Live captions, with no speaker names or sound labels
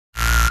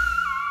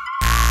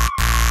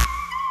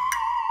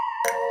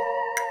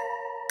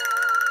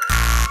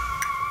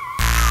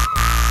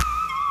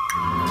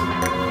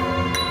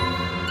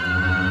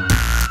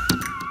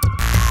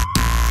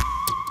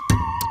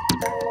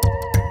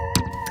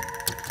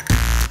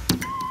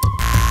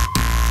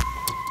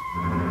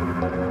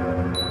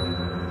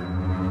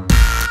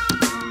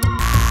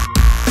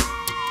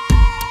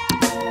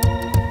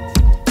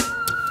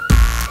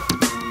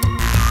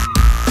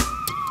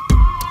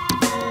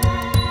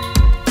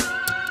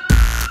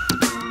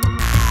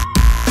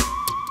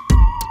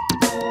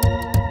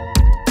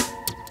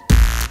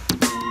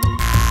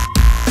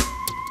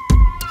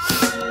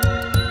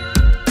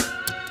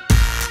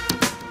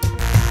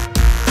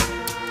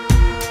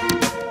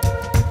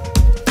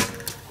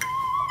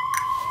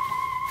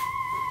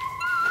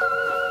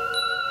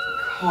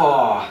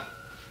Aw.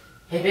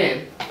 Hey,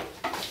 Ben.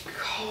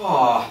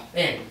 Aw.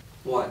 Ben,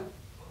 What?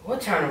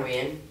 what town are we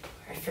in?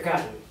 I've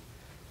forgotten.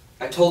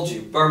 I told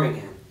you,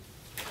 Birmingham.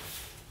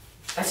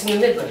 That's in the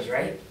Midlands,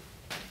 right?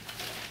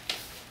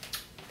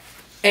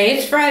 Hey,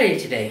 it's Friday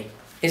today,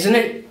 isn't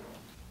it?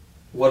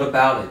 What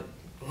about it?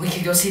 We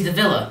could go see the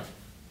villa.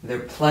 They're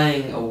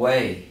playing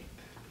away.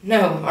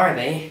 No, are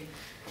they?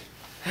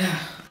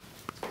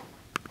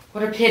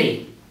 What a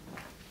pity.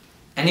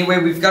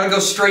 Anyway, we've got to go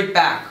straight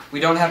back. We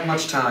don't have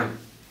much time.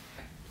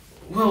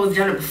 Well, we've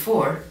done it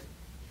before.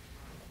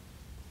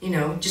 You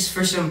know, just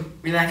for some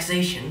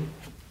relaxation.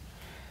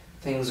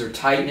 Things are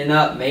tightening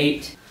up,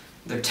 mate.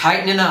 They're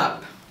tightening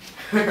up.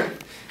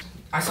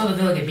 I saw the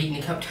villa get beaten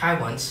in cup tie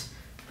once.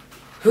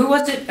 Who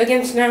was it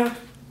against now?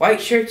 White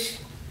shirts?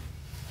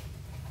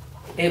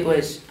 It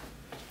was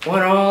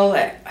 1-1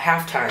 at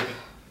halftime.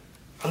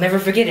 I'll never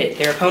forget it.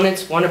 Their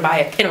opponents won by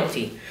a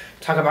penalty.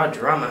 Talk about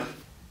drama.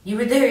 You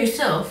were there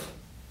yourself.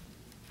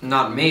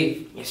 Not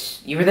me.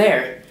 Yes, you were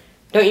there.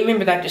 Don't you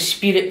remember that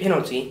disputed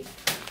penalty?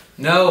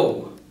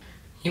 No.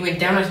 He went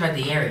down outside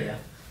the area.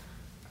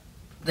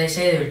 They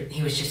say that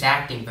he was just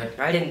acting, but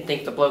I didn't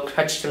think the bloke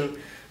touched him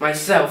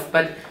myself,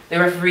 but the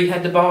referee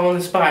had the ball on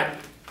the spot.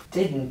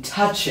 Didn't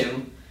touch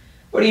him?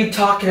 What are you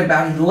talking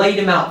about? He laid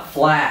him out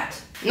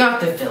flat. Not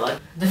the Villa.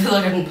 The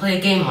Villa doesn't play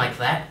a game like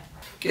that.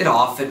 Get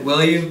off it,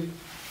 will you?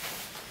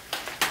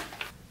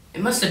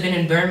 It must have been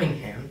in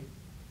Birmingham.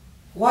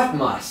 What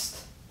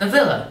must? The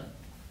Villa.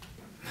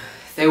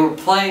 They were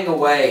playing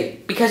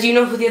away. Because you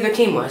know who the other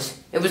team was?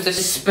 It was the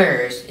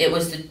Spurs. It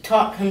was the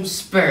Tottenham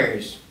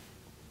Spurs.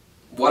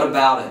 What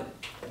about it?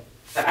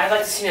 But I'd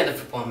like to see another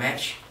football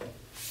match.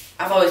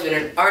 I've always been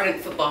an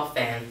ardent football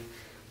fan.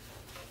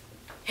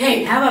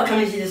 Hey, how about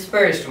coming to see the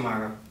Spurs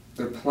tomorrow?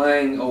 They're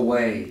playing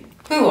away.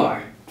 Who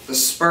are? The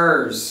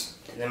Spurs.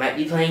 And they might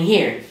be playing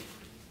here.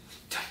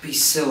 Don't be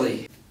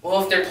silly.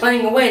 Well, if they're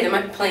playing away, they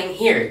might be playing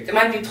here. They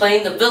might be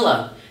playing the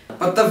Villa.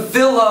 But the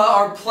Villa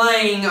are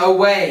playing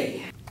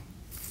away.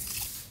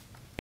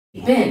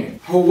 Ben.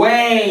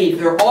 Away!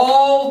 They're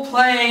all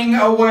playing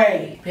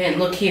away. Ben,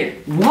 look here.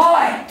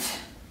 What?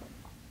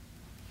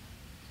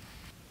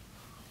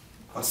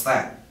 What's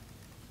that?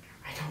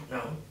 I don't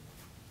know.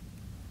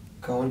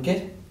 Go and get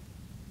it.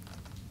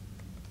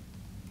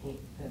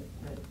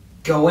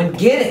 Go and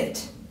get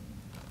it.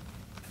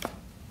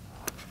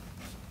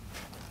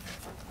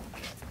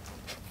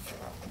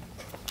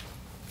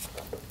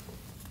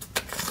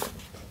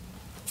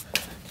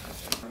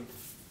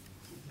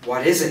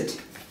 What is it?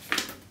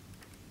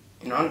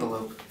 An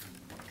envelope.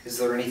 Is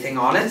there anything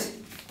on it?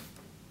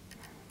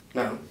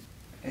 No.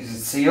 Is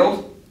it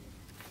sealed?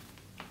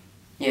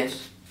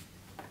 Yes.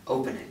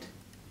 Open it.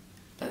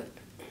 But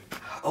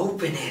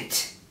Open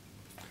it.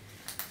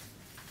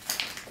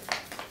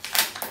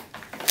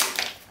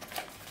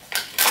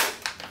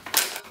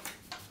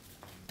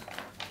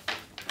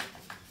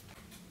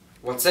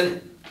 What's in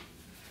it?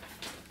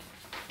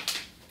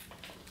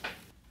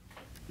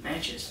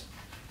 matches.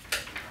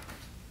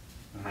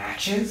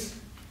 Matches?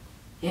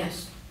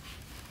 Yes.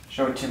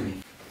 Show it to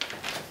me.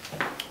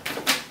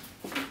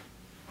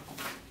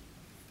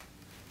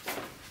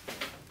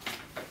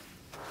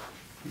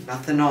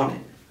 Nothing on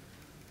it.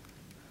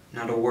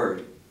 Not a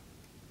word.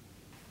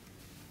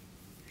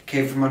 It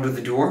came from under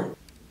the door?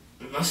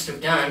 It must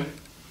have done.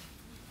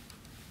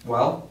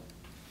 Well,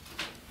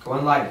 go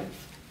and light it.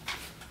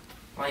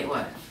 Like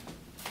what?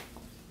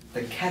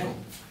 The kettle.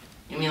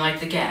 You mean like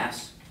the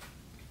gas?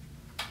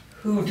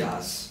 Who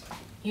does?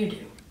 You do.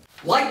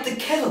 Light the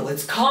kettle,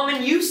 it's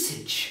common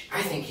usage.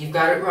 I think you've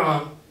got it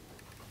wrong.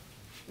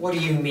 What do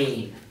you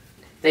mean?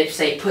 They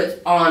say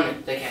put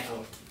on the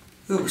kettle.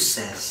 Who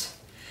says?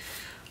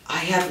 I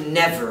have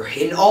never,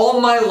 in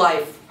all my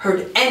life,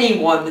 heard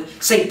anyone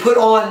say put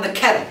on the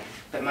kettle.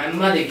 But my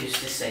mother used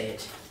to say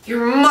it.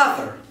 Your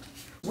mother?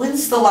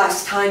 When's the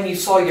last time you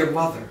saw your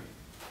mother?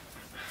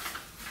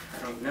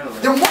 I don't know.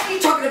 Then what are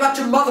you talking about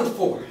your mother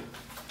for?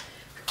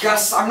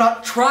 Gus, I'm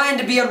not trying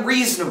to be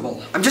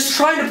unreasonable. I'm just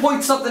trying to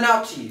point something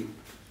out to you.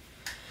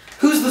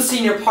 Who's the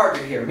senior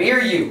partner here, me or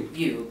you?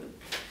 You.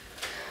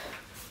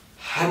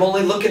 I'm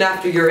only looking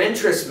after your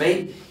interests,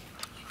 mate. You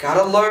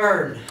gotta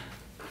learn.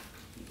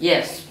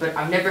 Yes, but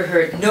I've never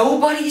heard...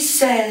 Nobody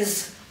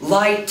says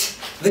light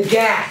the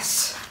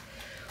gas.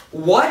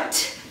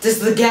 What does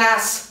the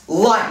gas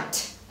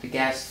light? The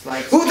gas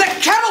lights... Oh, the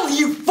kettle,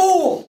 you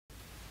fool!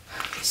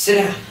 Sit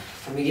down.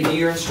 Let me give you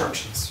your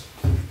instructions.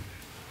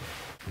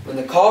 When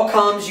the call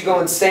comes, you go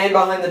and stand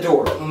behind the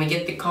door. When we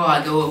get the call,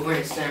 I go over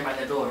and stand by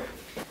the door.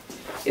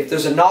 If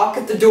there's a knock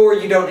at the door,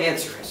 you don't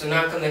answer it. So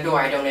knock on the door,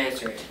 I don't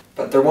answer it.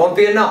 But there won't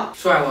be a knock.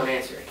 Sure, I won't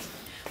answer it.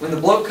 When the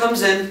bloke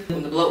comes in,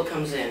 When the bloke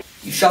comes in,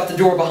 you shut the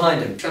door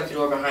behind him. shut the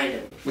door behind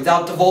him.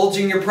 Without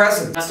divulging your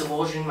presence. Not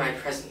divulging my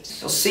presence.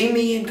 He'll see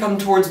me and come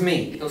towards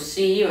me. He'll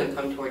see you and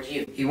come towards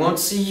you. He won't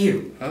see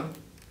you. Huh?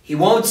 He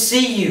won't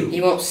see you.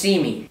 He won't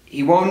see me.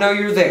 He won't know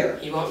you're there.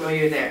 He won't know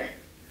you're there.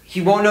 He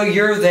won't know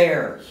you're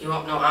there. He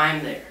won't know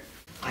I'm there.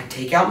 I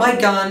take out my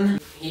gun.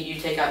 You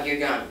take out your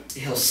gun.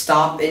 He'll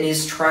stop in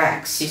his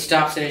tracks. He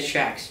stops in his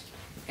tracks.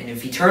 And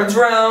if he turns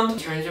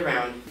around,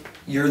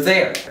 you're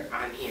there.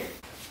 I'm here.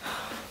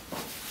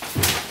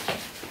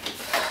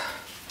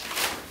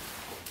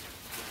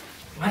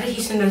 Why did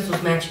he send us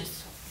those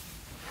matches?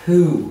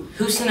 Who?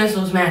 Who sent us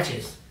those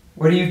matches?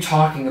 What are you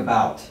talking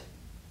about?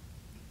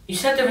 You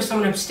said there was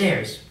someone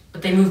upstairs,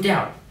 but they moved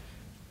out.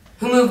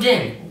 Who moved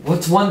in?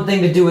 What's one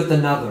thing to do with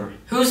another?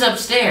 Who's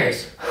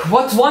upstairs?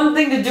 What's one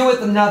thing to do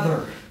with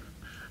another?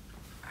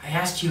 I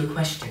asked you a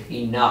question.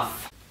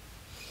 Enough.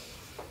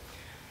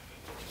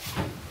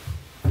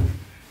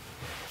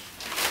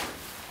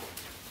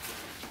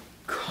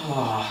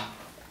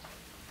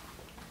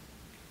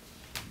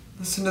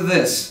 Listen to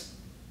this.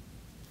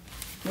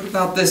 What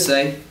about this,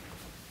 eh?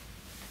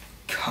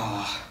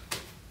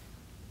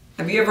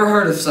 Have you ever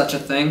heard of such a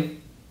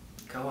thing?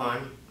 Go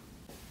on.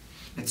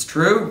 It's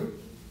true.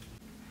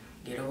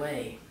 Get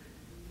away.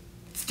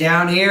 It's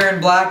down here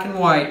in black and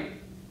white.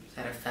 Is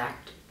that a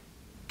fact?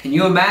 Can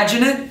you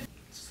imagine it?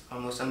 It's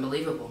almost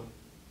unbelievable.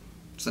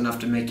 It's enough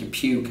to make you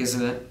puke,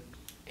 isn't it?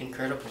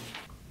 Incredible.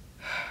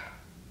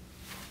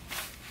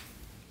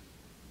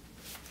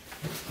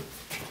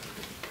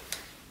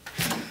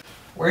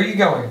 Where are you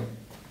going?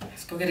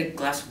 Let's go get a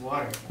glass of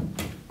water.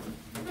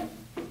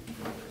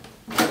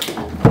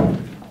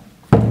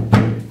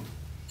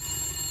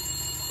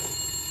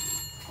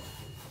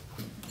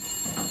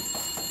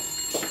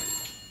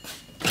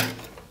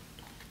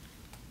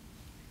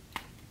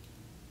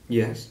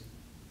 Yes.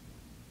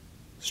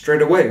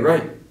 Straight away,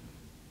 right?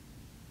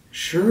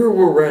 Sure,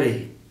 we're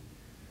ready.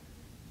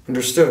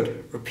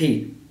 Understood.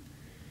 Repeat.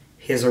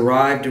 He has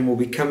arrived and will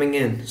be coming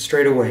in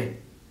straight away.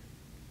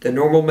 The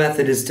normal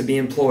method is to be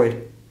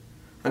employed.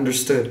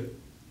 Understood.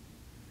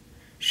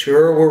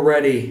 Sure, we're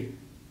ready.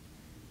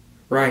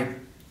 Right.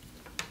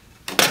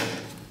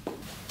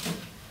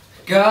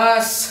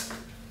 Gus!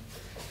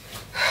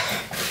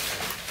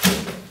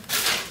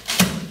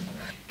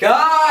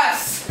 Gus!